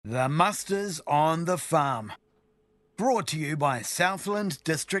The Musters on the Farm. Brought to you by Southland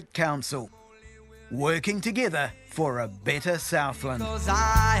District Council. Working together for a better Southland. 'Cause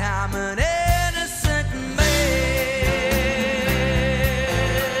I am an innocent man.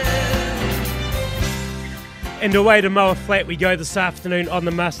 And away to Moa Flat we go this afternoon on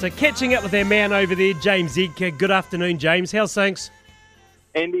the muster, catching up with our man over there, James Edgar. Good afternoon, James. How's things?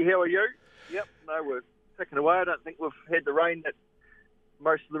 Andy, how are you? Yep, no, we're ticking away. I don't think we've had the rain that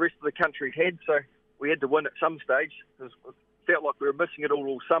most of the rest of the country had, so we had to win at some stage. It felt like we were missing it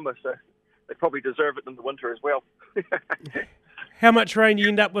all summer, so they probably deserve it in the winter as well. How much rain do you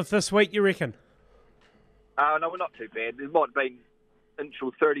end up with this week, you reckon? No, we're not too bad. There might have been inch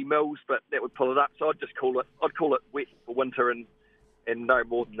or 30 mils, but that would pull it up. So I'd call it wet for winter and no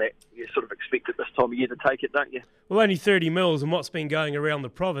more than that. You sort of expect it this time of year to take it, don't you? Well, only 30 mils and what's been going around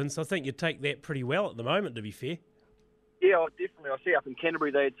the province, I think you take that pretty well at the moment, to be fair. Yeah, definitely. I see up in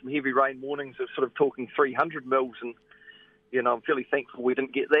Canterbury they had some heavy rain mornings of sort of talking 300 mils, and I'm fairly thankful we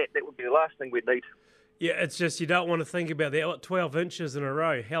didn't get that. That would be the last thing we'd need. Yeah, it's just you don't want to think about that. What, 12 inches in a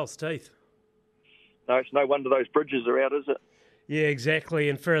row, hell's teeth. No, it's no wonder those bridges are out, is it? Yeah, exactly.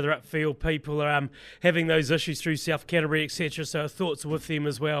 And further upfield, people are having those issues through South Canterbury, etc. So our thoughts are with them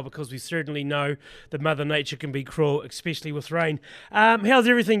as well, because we certainly know that Mother Nature can be cruel, especially with rain. How's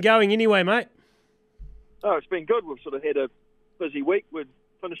everything going anyway, mate? Oh, it's been good. We've sort of had a busy week. We're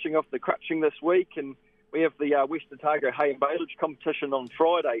finishing off the crutching this week, and we have the West Otago hay and baleage competition on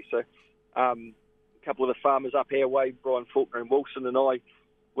Friday. So a couple of the farmers up our way, Brian Faulkner and Wilson and I,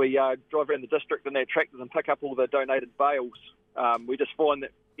 we drive around the district in their tractors and pick up all the donated bales. We just find that,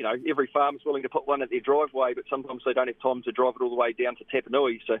 every farmer's willing to put one at their driveway, but sometimes they don't have time to drive it all the way down to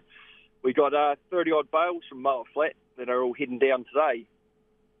Tapanui. So we got 30-odd bales from Moa Flat that are all heading down today.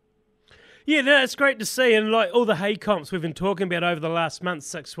 Yeah, no, it's great to see. And like all the hay comps we've been talking about over the last month,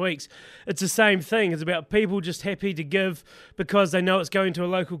 6 weeks, it's the same thing. It's about people just happy to give because they know it's going to a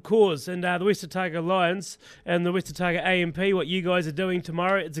local cause. And the West Otago Lions and the West Otago AMP, what you guys are doing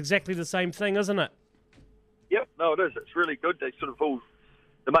tomorrow, it's exactly the same thing, isn't it? Yep, no, it is. It's really good. They sort of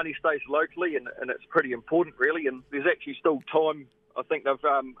the money stays locally, and it's pretty important, really. And there's actually still time. I think they've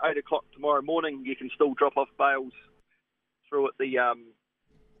 8 o'clock tomorrow morning. You can still drop off bales through at the yard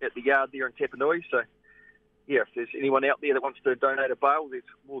there in Tapanui. So, yeah, if there's anyone out there that wants to donate a bale, they're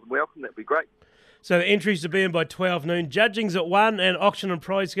more than welcome. That'd be great. So the entries are being by 12 noon. Judging's at 1 and auction and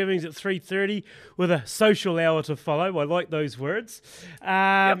prize giving's at 3:30 with a social hour to follow. I like those words.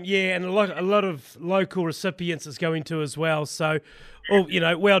 Yep. Yeah, and a lot of local recipients it's going to as well. So,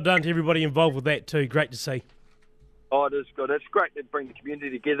 well done to everybody involved with that too. Great to see. Oh, it is good. It's great to bring the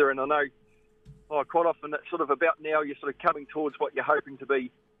community together, and I know quite often it's sort of about now you're sort of coming towards what you're hoping to be,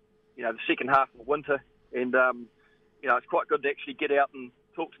 the second half of winter, and it's quite good to actually get out and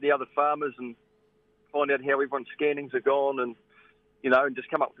talk to the other farmers and find out how everyone's scannings are gone, and and just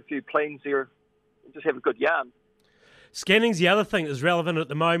come up with a few plans there and just have a good yarn. Scanning's the other thing that's relevant at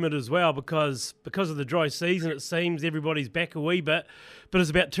the moment as well, because of the dry season, it seems everybody's back a wee bit, but it's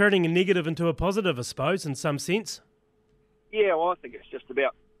about turning a negative into a positive, I suppose, in some sense. Yeah, well, I think it's just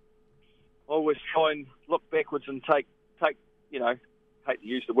about always try and look backwards and take hate to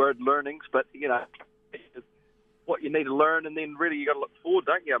use the word learnings, but what you need to learn, and then really you got to look forward,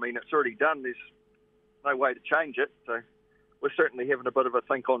 don't you? I mean, it's already done. There's no way to change it. So we're certainly having a bit of a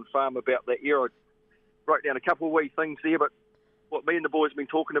think on farm about that year. I wrote down a couple of wee things there, but what me and the boys have been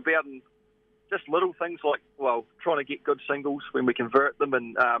talking about, and just little things like, trying to get good singles when we convert them,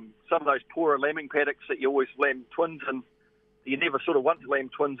 and some of those poorer lambing paddocks that you always lamb twins in, you never sort of want to lamb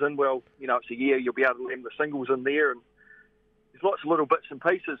twins in. Well, it's a year you'll be able to lamb the singles in there, and there's lots of little bits and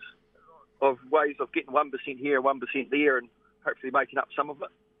pieces of ways of getting 1% here, 1% there, and hopefully making up some of it.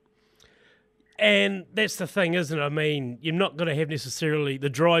 And that's the thing, isn't it? I mean, you're not going to have necessarily, the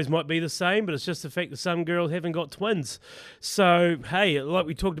dries might be the same, but it's just the fact that some girls haven't got twins. So, hey, like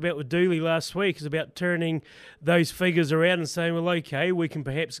we talked about with Dooley last week, is about turning those figures around and saying, well, okay, we can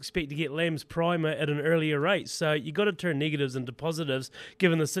perhaps expect to get lambs primer at an earlier rate. So you've got to turn negatives into positives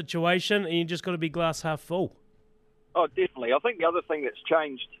given the situation, and you just got to be glass half full. Oh, definitely. I think the other thing that's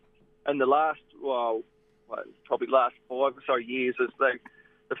changed in the last, probably last 5 or so years is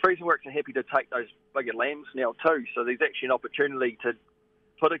the freezing works are happy to take those bigger lambs now too. So there's actually an opportunity to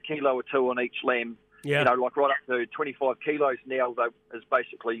put a kilo or two on each lamb. Yeah. Like right up to 25 kilos now is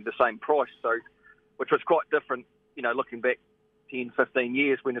basically the same price. So, which was quite different, looking back 10, 15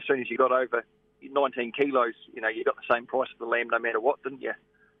 years when as soon as you got over 19 kilos, you got the same price for the lamb no matter what, didn't you?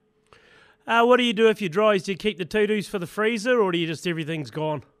 What do you do if you dries? Do you keep the to-dos for the freezer, or do you just everything's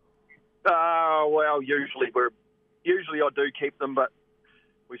gone? Well, usually I do keep them, but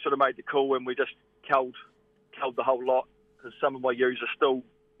we sort of made the call and we just culled the whole lot, because some of my ewes are still,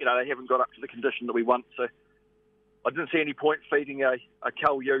 they haven't got up to the condition that we want. So I didn't see any point feeding a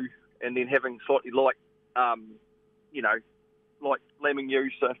cull ewe and then having slightly light, like lambing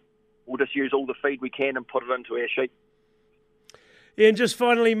ewes. So we'll just use all the feed we can and put it into our sheep. Yeah, and just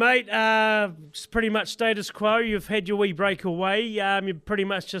finally, mate, it's pretty much status quo. You've had your wee break away. You're pretty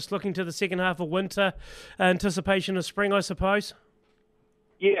much just looking to the second half of winter, anticipation of spring, I suppose.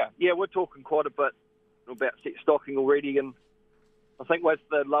 Yeah, we're talking quite a bit about set stocking already, and I think with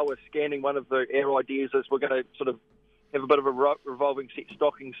the lower scanning, one of our ideas is we're going to sort of have a bit of a revolving set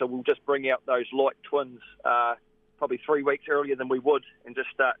stocking, so we'll just bring out those light twins probably 3 weeks earlier than we would, and just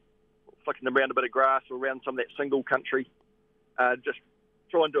start flicking them around a bit of grass or around some of that single country. Just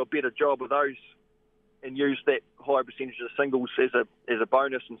try and do a better job of those and use that higher percentage of singles as a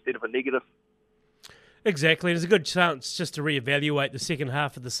bonus instead of a negative. Exactly. There's a good chance just to reevaluate the second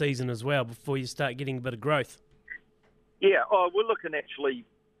half of the season as well before you start getting a bit of growth. Yeah, we're looking actually,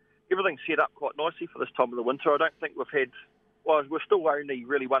 everything's set up quite nicely for this time of the winter. I don't think we're still only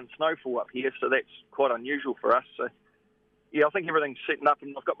really one snowfall up here, so that's quite unusual for us. So, yeah, I think everything's setting up,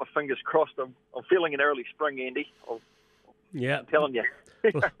 and I've got my fingers crossed. I'm feeling an early spring, Andy. Yeah, I'm telling you.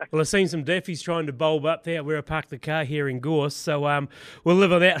 Well, I've seen some Daffies trying to bulb up there where I parked the car here in Gorse, so we'll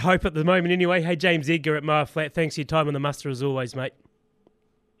live on that hope at the moment anyway. Hey, James Edgar at Muir Flat, thanks for your time on the muster as always, mate.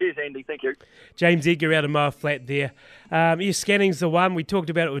 Cheers, Andy. Thank you. James Edgar out of Muir Flat there. Scanning's the one. We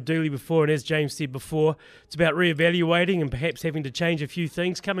talked about it with Dooley before, and as James said before, it's about reevaluating and perhaps having to change a few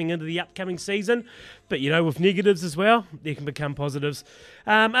things coming into the upcoming season. But, with negatives as well, there can become positives.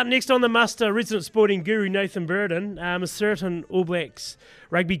 Up next on the muster, resident sporting guru Nathan Burden, a certain All Blacks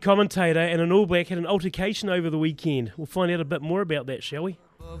rugby commentator and an All Black had an altercation over the weekend. We'll find out a bit more about that, shall we?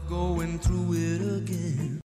 Going through it again.